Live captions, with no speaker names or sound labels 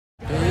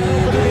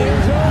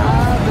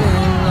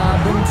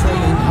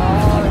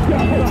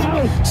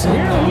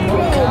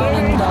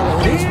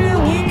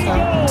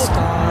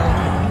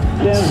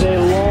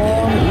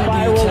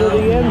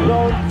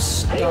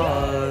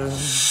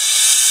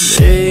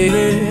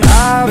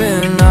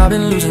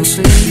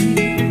losing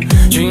sleep,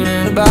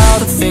 dreaming about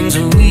the things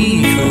that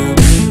we could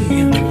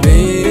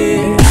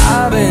be.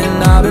 I've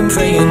been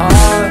praying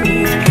hard,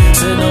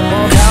 said no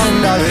more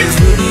counting dollars,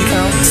 we'll be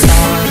counting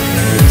stars,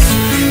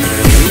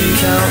 we'll be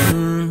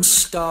counting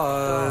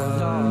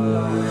stars.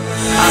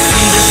 I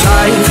see this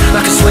life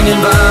like a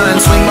swinging vine,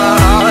 swing my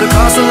heart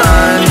across the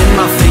line. In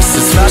my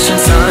face is flashing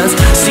signs,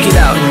 seek it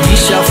out and ye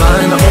shall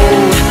find.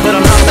 Old, but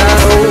I'm not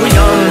that old.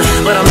 Young,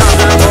 but I'm not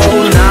that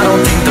old. And I don't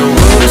think the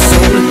world is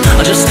sold,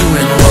 I'm just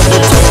doing what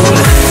we're told.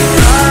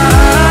 I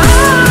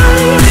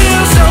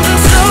feel something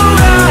so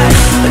right,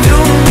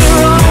 doing the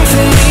wrong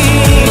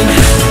thing.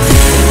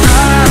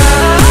 I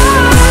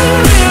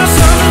feel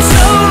something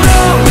so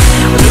wrong,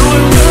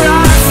 doing the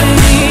right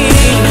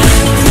thing.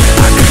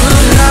 I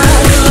could lie.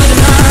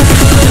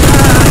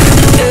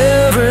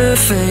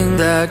 Everything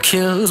that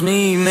kills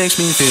me makes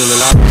me feel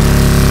alive.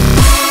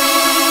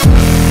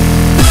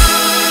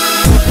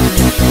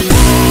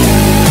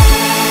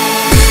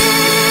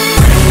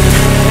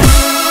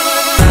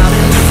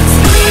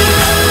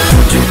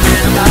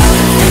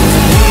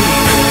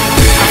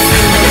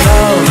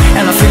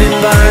 And I feel it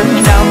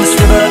burn down this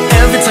river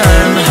every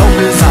turn. Hope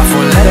is our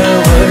four-letter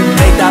word.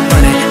 Make that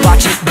money,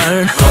 watch it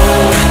burn.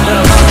 Old, but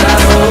I'm not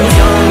that old.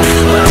 Young,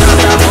 but I'm not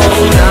that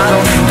old. And I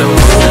don't think the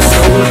world is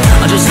sold,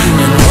 I'm just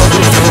doing what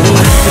we're told.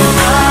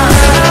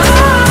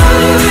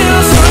 I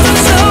feel something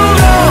so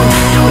wrong,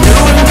 we're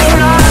doing the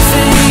right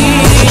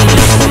thing.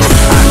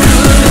 I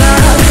could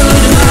lie.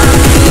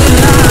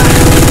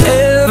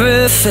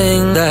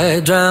 Everything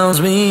that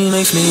drowns me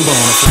makes me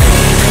wanna fly.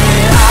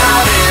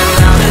 I've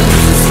been out and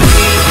losing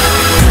sleep,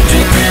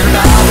 dreaming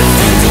about the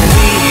things that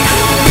we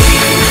could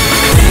be.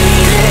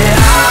 Yeah,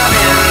 I've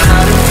been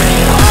out and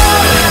praying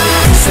hard,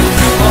 said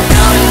no more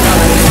counting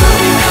dollars, we'll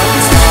be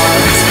counting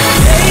stars.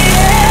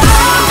 Yeah,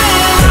 I've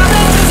been out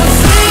and losing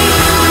sleep,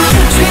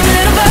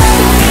 dreaming about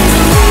the things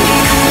that we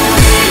could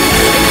be.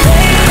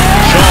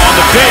 Shaw on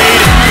the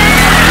fade.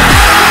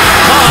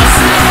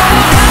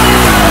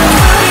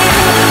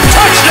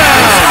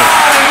 Touchdown!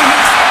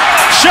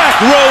 Shaq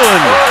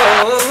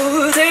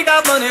Rowland. Take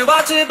that money,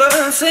 watch it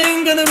burn,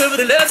 sing in the river,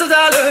 the lessons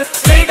I learned.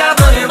 Take that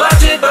money,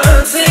 watch it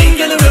burn, sing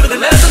in the river, the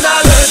lessons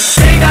I learned.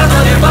 Take that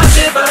money, watch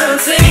it burn,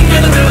 sing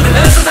in the river, the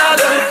lessons I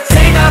learned.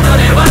 Take that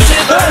money, watch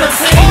it burn,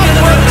 sing in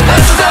the river, the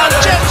lessons I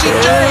learned.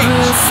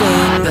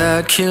 Everything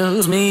that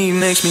kills me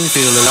makes me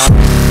feel alive.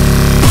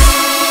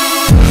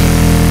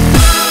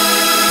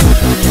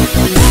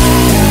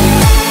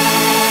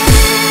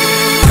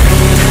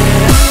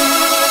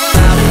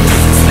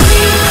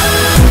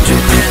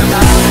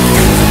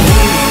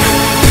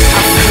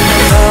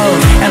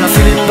 And I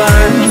feel it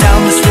burn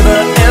down this river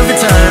every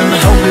turn.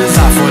 Hope is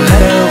our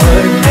four-letter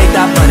word. Make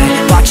that money,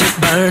 watch it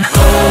burn.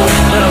 Old,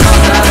 but I'm not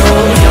that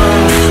old.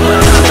 Young,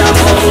 but I'm not that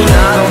old. And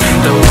I don't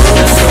think the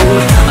world is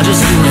sold, I'm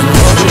just doing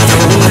what we're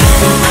told.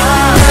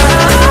 I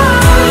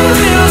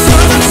feel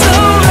something so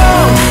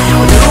wrong,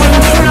 we're doing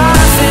the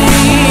right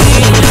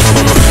thing.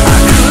 I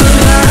could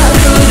lie.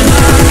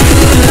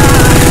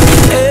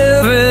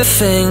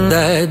 Everything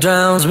that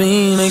drowns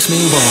me makes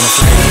me wanna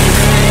fly.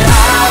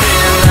 I've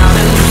been out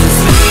and losing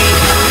sleep,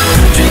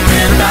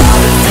 dreaming about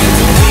the things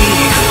that we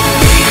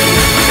could be.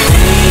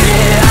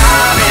 Yeah,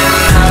 I've been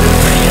out and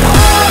praying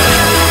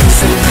hard,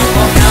 said no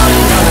more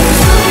counting dollars,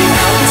 we'll be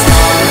counting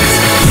stars.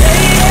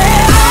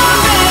 Yeah,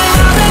 I've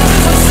been out and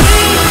losing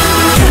sleep,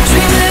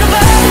 dreaming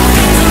about the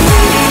things that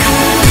we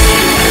could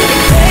be.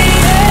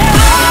 Yeah,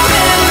 I've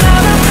been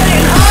out and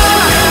praying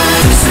hard,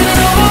 said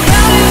no more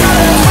counting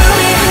dollars,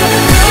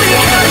 we'll be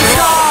counting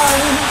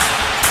stars.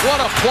 What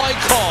a play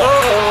call.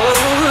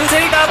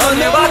 Take that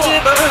money, watch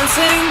it burn,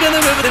 sing in the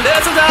river, the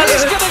lessons I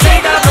learned.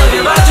 Take that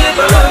money, watch it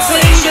burn,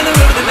 sing in the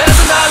river, the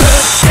lessons I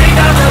learned. Take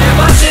that money,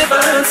 watch it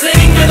burn,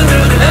 sing in the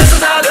river, the lessons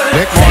I learned.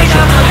 Nick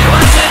Marshall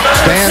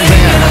stands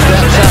in,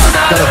 steps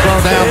out, got to throw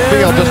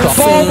downfield, just a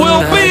Ball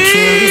will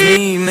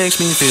be.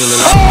 Makes me feel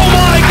alive. Oh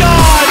my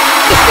God!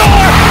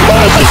 Score!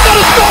 Morrison's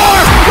gonna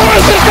score!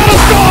 Morrison's gonna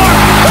score!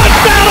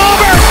 Touchdown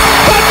Auburn!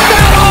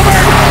 Touchdown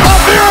Auburn! A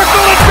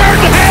miracle at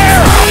Jordan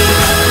Hare!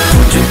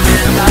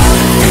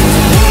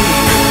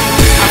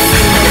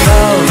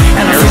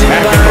 And I feel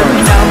it burn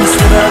down this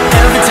river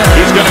every time.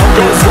 He's gonna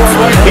go for it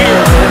right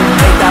here.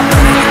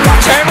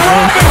 And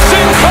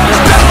Robinson comes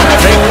down with a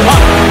big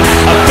punt.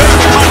 A big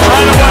punt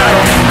right away.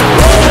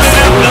 Rolling it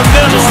in the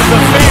middle of the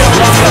field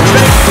on the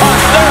big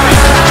punt. 30,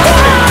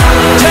 20,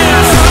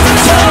 10,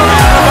 turn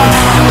out of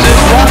bounds is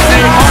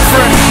Rodney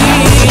Harper.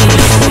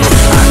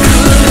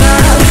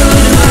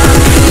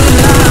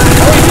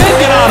 Oh, he did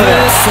get out of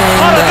there.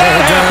 How did that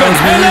happen?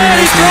 And then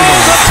he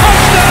throws a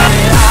touchdown.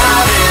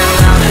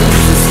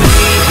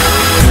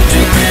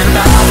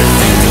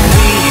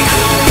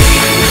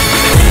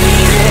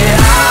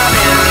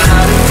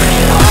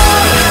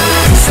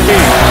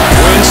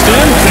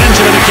 Winston,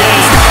 Benjamin again,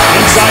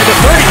 inside the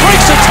 30,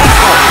 breaks a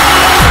tackle.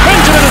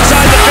 Benjamin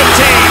inside the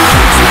 15.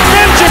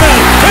 Benjamin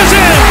is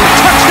in,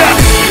 touchdown.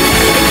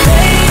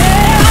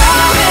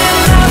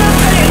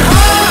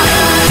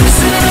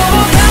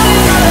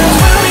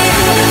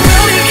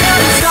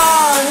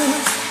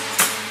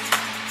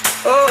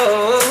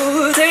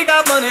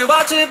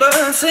 it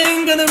burn.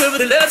 Sink in the river,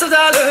 the less of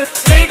dollar.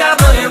 Take that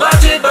money,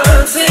 watch it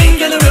burn.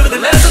 Sink in the river,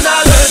 the less of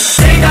dollar.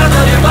 Take that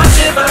money,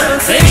 watch it burn.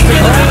 Sink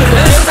in the river, the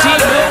less of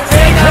dollar.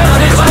 Take that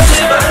money, watch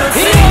it burn.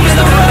 Sink in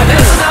the river, the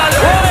less of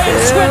dollar.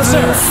 Ryan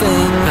Switzer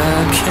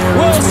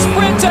will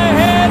sprint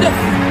ahead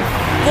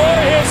for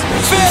his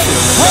fifth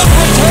punt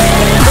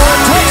return for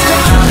a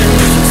touchdown.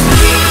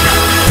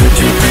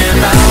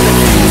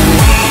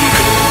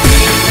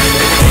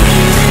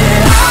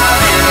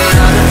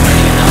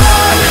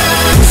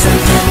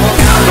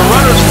 The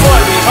runner's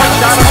foot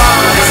touched out of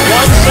bounds.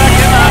 1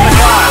 second on the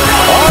clock.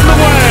 On the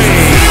way.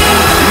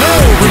 No,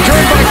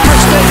 return by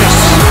Chris Davis.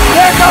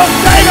 There goes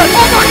Davis.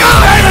 Oh my God!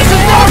 Davis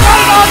is now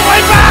running all the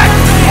way back.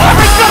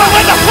 Auburn's gonna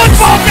win the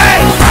football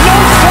game. No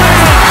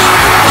flags.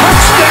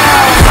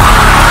 Touchdown.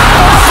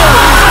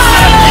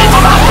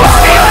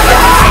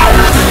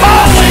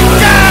 Falling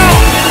down.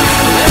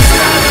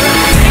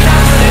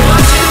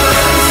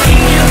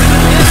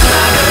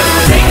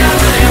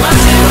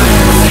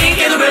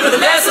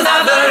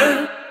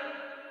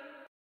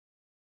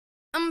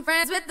 I'm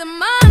friends with the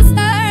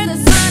monster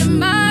that's under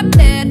my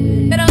bed,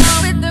 but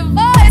along with the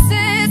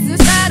voices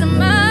inside of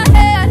my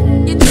head.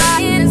 You're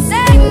trying to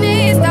save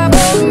me, stop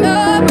holding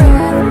your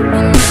breath,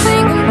 and you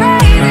think I'm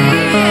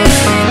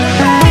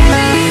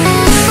crazy.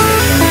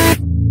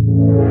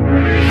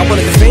 I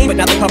wanted the fame, but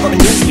now they pop up in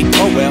newsweek.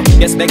 Oh well,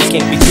 guess beggars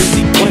can't be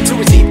choosy. Wanted to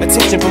receive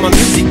attention from my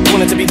music,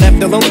 wanted to be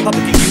left alone in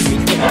public. Use me.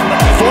 4:27.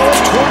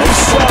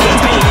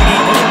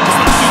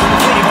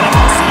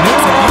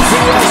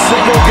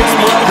 Single game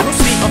run.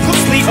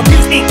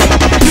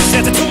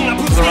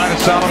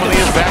 Solomon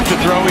is back to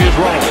throw. He is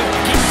rolling.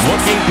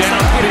 Looking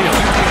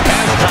downfield.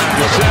 Has time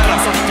to set up.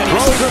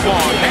 Throws it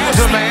long. Has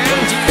a man.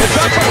 It's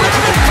up.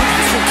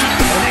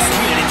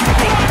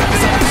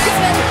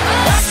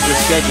 The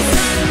scheduler.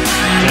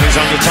 And he's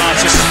on the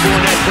toss. This is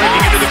Fournette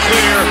breaking into the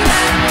clear.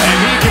 And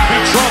he can be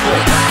trouble.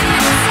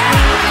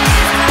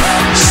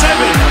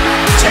 7.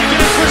 Taking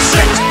it for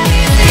 6.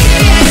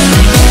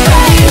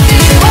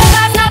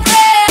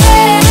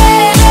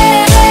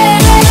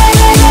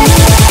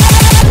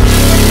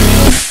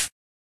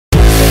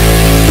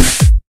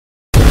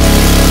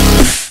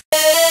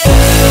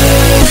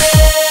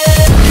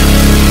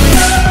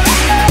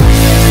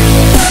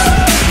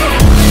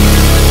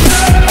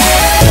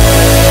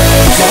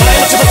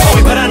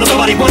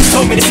 Once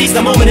told me to seize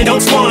the moment and don't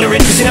squander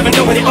it, 'cause you never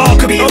know when it all